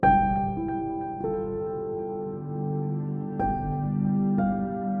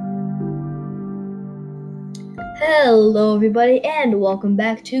Hello everybody and welcome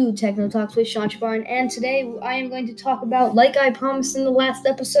back to Techno Talks with Sean Chabarn, and today I am going to talk about, like I promised in the last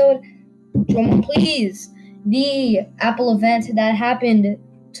episode, drum please, the Apple event that happened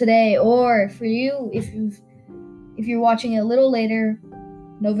today, or for you if you're watching it a little later,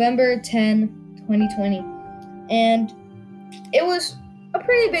 November 10, 2020. And it was a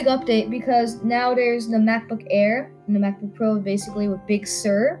pretty big update because now there's the MacBook Air and the MacBook Pro basically with Big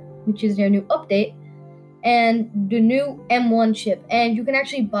Sur, which is their new update, and the new M1 chip, and you can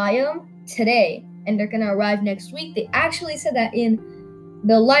actually buy them today and they're gonna arrive next week. They actually said that in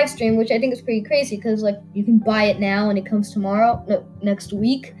the live stream, which I think is pretty crazy because you can buy it now and it comes next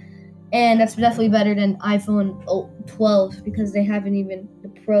week, and that's definitely better than iPhone 12 because they haven't even, the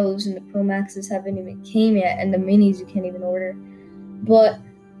Pros and the Pro Maxes haven't even came yet, and the Minis you can't even order. But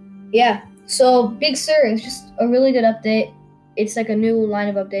yeah, so Big Sur is just a really good update. It's like a new line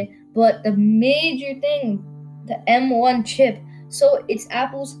of update. But the major thing, the M1 chip, so it's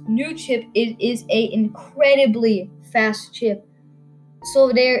Apple's new chip. It is a incredibly fast chip.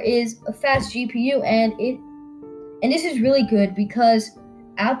 So there is a fast GPU, and this is really good because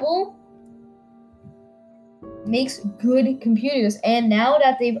Apple makes good computers, and now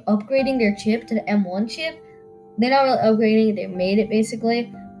that they've upgrading their chip to the M1 chip, they're not really upgrading, they made it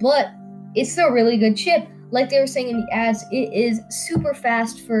basically, but it's a really good chip. Like they were saying in the ads, it is super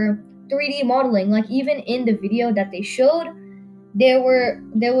fast for 3D modeling. Like even in the video that they showed, there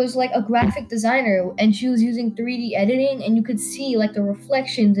was like a graphic designer and she was using 3D editing, and you could see like the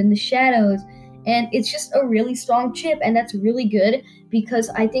reflections and the shadows, and it's just a really strong chip, and that's really good because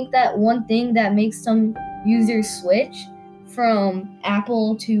I think that one thing that makes some users switch from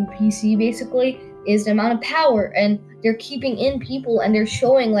Apple to PC basically is the amount of power, and they're keeping in people and they're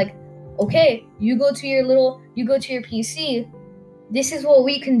showing like, okay, you go to your PC, this is what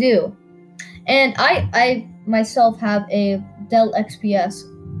we can do. And I myself have a Dell XPS,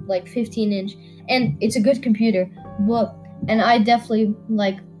 like 15-inch, and it's a good computer, and I definitely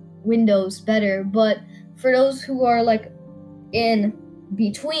like Windows better. But for those who are like in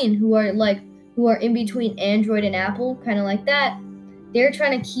between, who are in between Android and Apple, kind of like that, they're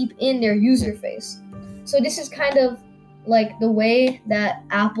trying to keep in their user face. So this is kind of like the way that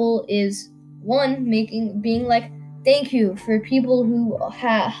Apple is being like, thank you for people who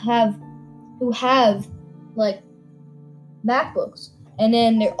have like MacBooks, and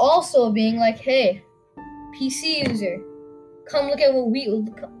then they're also being like, hey, PC user, come look at what we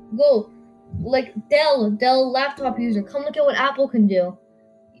go, like Dell laptop user, come look at what Apple can do.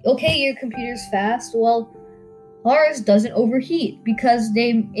 Okay, your computer's fast, well, ours doesn't overheat because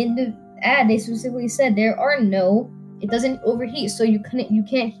in the ad they specifically said it doesn't overheat, so you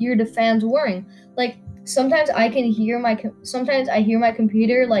can't hear the fans whirring. Like sometimes I hear my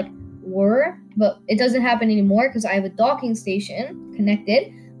computer like whir, but it doesn't happen anymore because I have a docking station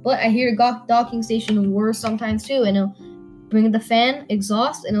connected. But I hear the docking station whir sometimes too, and it'll bring the fan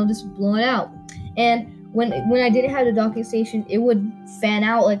exhaust and it'll just blow it out. And when I didn't have the docking station, it would fan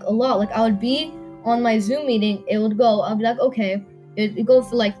out like a lot. Like I would be on my Zoom meeting, I'd be like, okay, it'd go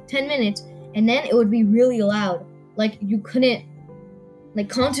for like 10 minutes, and then it would be really loud. Like you couldn't like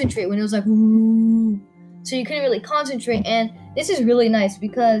concentrate when it was like, woo. So you couldn't really concentrate, and this is really nice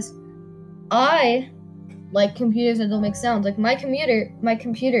because I like computers that don't make sounds. Like my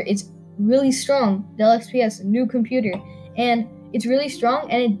computer is really strong, Dell XPS, new computer, and it's really strong,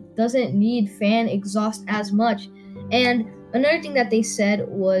 and it doesn't need fan exhaust as much. And another thing that they said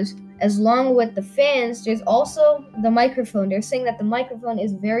was, as long with the fans, there's also the microphone. They're saying that the microphone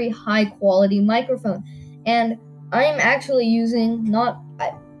is very high quality microphone, and I'm actually using not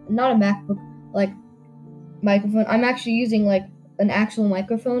a MacBook like microphone. I'm actually using like an actual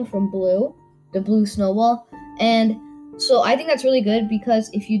microphone from the Blue Snowball, and so I think that's really good because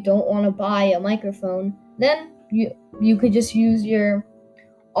if you don't want to buy a microphone, then you could just use your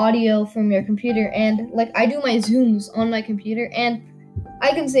audio from your computer. And like I do my Zooms on my computer, and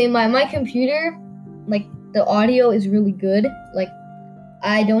I can say my computer, like the audio is really good. Like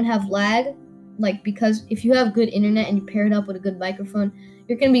I don't have lag, like because if you have good internet and you pair it up with a good microphone,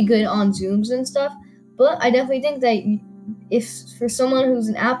 you're gonna be good on Zooms and stuff. But I definitely think that if for someone who's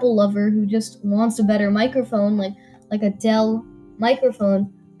an Apple lover who just wants a better microphone, like a Dell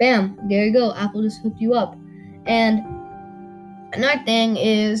microphone, bam, there you go, Apple just hooked you up. And another thing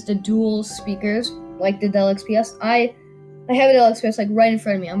is the dual speakers, like the Dell XPS. I have a Dell XPS like right in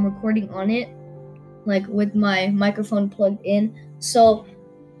front of me. I'm recording on it, like with my microphone plugged in. So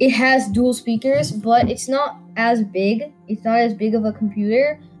it has dual speakers, but it's not as big. It's not as big of a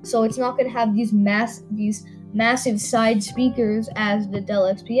computer, so it's not gonna have these massive side speakers as the Dell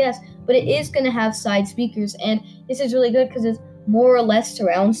XPS, but it is going to have side speakers, and this is really good because it's more or less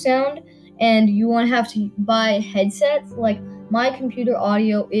surround sound, and you won't have to buy headsets. Like, my computer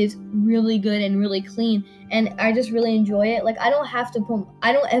audio is really good and really clean, and I just really enjoy it. Like, I don't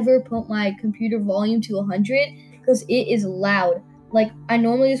ever put my computer volume to 100 because it is loud. Like, I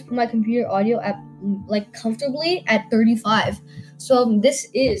normally just put my computer audio at like comfortably at 35. So this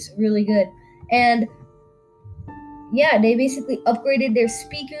is really good. And yeah, they basically upgraded their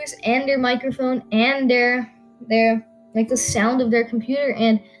speakers and their microphone and their like the sound of their computer.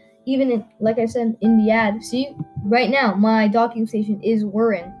 And even in, like I said in the ad, see right now my docking station is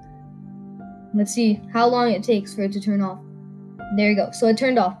whirring. Let's see how long it takes for it to turn off. There you go. So it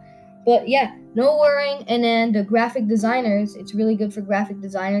turned off. But yeah, no whirring. And then the graphic designers, it's really good for graphic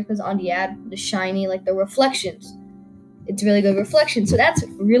designers because on the ad, the shiny, like the reflections, it's really good reflection. So that's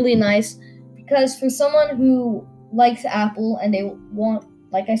really nice because for someone who likes Apple and they want,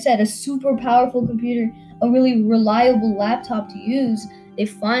 like I said, a super powerful computer, a really reliable laptop to use, they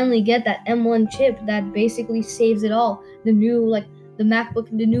finally get that M1 chip that basically saves it all. The new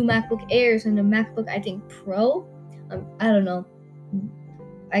MacBook Airs and the MacBook, I think, Pro. I don't know.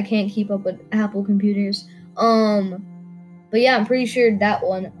 I can't keep up with Apple computers. But yeah, I'm pretty sure that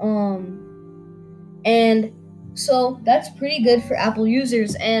one. And so that's pretty good for Apple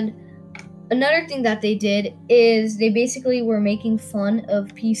users. And another thing that they did is they basically were making fun of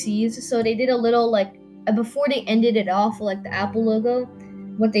PCs. So they did a little, like, before they ended it off like the Apple logo,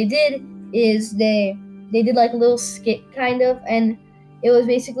 what they did is they did like a little skit kind of, and it was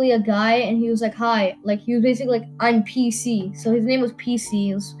basically a guy and he was like, hi, like he was basically like, I'm PC. So his name was PC.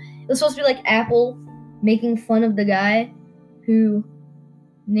 It was supposed to be like Apple making fun of the guy who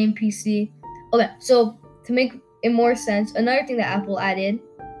named PC. Okay, so to make it more sense, another thing that Apple added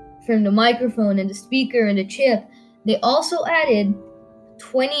from the microphone and the speaker and the chip, they also added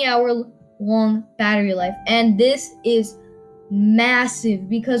 20-hour long battery life. And this is massive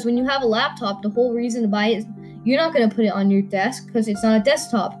because when you have a laptop, the whole reason to buy it is you're not going to put it on your desk because it's not a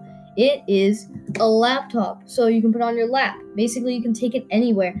desktop. It is a laptop. So you can put it on your lap. Basically, you can take it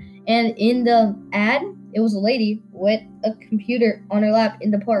anywhere. And in the ad, it was a lady with a computer on her lap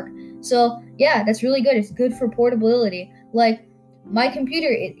in the park. So yeah, that's really good. It's good for portability. Like, my computer,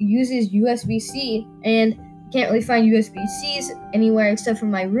 it uses USB-C, and can't really find USB-Cs anywhere except for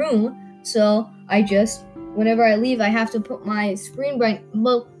my room. So I just, whenever I leave, I have to put my screen right.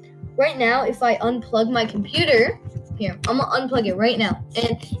 Well, right now, if I unplug my computer, here, I'm gonna unplug it right now,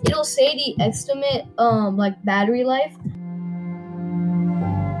 and it'll say the estimate like battery life.